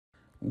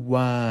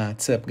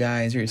What's up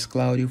guys, here's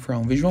Claudio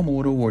from Visual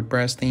Modo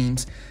WordPress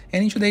themes,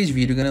 and in today's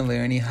video you're gonna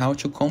learn how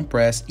to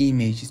compress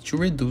images to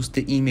reduce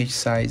the image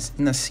size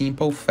in a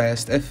simple,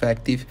 fast,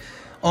 effective,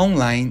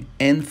 online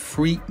and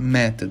free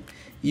method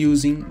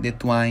using the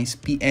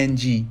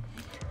TinyPNG.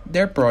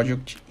 Their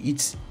project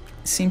is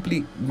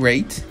simply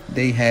great.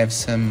 They have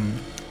some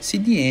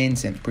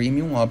CDNs and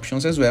premium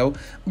options as well,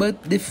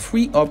 but the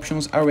free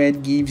options already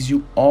gives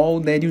you all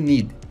that you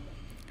need.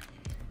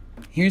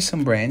 Here's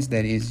some brands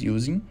that is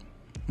using.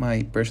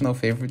 My personal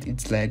favorite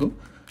is Lego.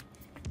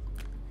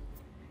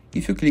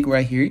 If you click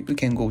right here, you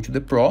can go to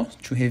the Pro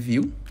to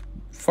review.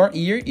 For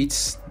here,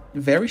 it's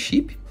very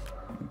cheap,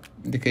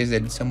 in the case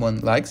that someone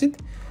likes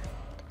it.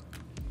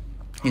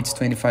 It's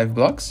 25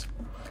 blocks.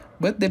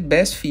 But the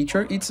best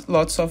feature is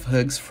lots of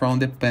hugs from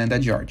the Panda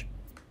George.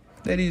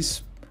 That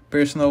is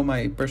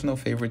my personal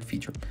favorite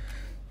feature.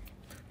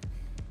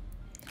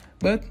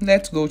 But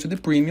let's go to the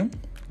premium.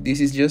 This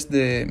is just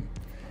the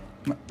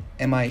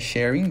am I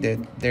sharing that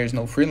there's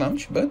no free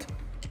launch, but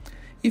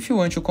if you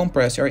want to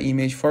compress your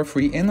image for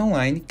free and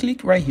online,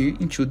 click right here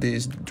into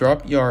this,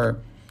 drop your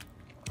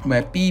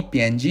WebP,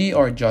 PNG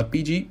or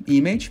JPEG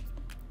image,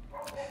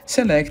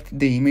 select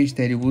the image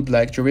that you would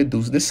like to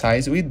reduce the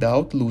size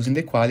without losing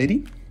the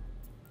quality.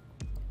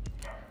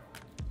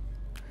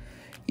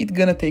 It's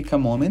gonna take a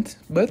moment,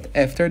 but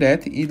after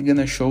that it's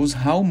gonna shows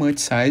how much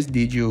size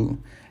did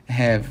you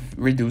have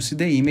reduced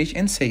the image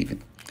and save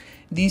it.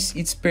 This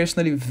is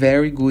personally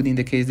very good in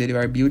the case that you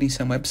are building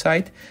some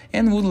website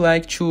and would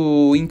like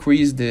to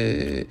increase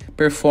the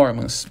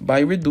performance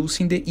by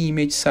reducing the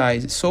image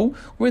size, so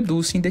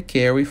reducing the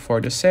carry for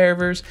the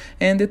servers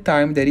and the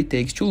time that it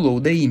takes to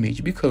load the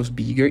image, because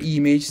bigger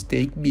images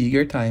take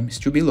bigger times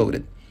to be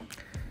loaded.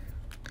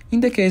 In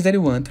the case that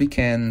you want, we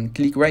can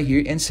click right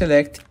here and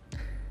select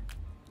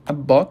a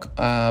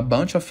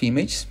bunch of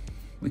images.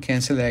 We can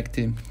select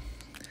a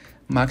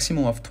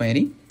maximum of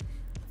 20.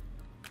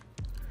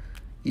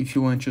 If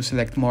you want to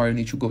select more, you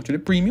need to go to the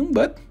premium,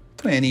 but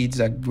 20 is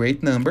a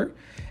great number.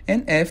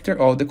 And after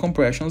all the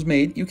compressions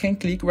made, you can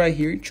click right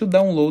here to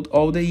download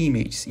all the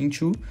images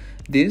into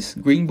this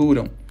green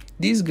button.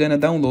 This is gonna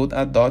download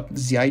a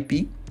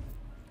 .zip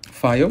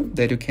file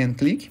that you can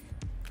click,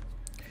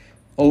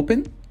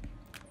 open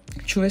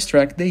to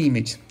extract the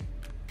image.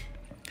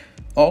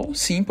 All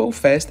simple,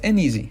 fast and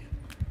easy.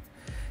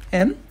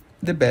 And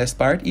the best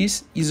part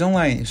is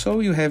online,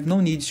 so you have no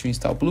need to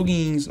install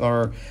plugins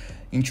or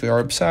into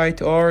your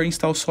website or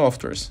install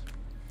softwares.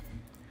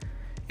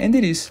 And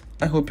it is.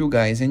 I hope you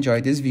guys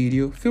enjoyed this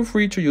video. Feel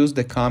free to use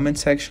the comment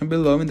section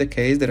below in the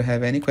case that you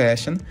have any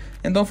question,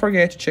 and don't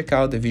forget to check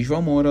out the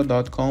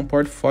visualmodo.com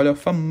portfolio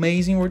of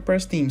amazing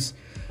WordPress themes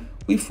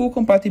with full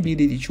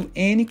compatibility to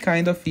any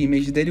kind of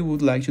image that you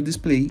would like to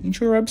display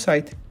into your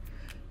website.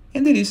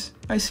 And it is.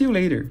 I see you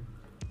later.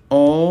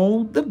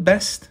 All the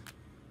best.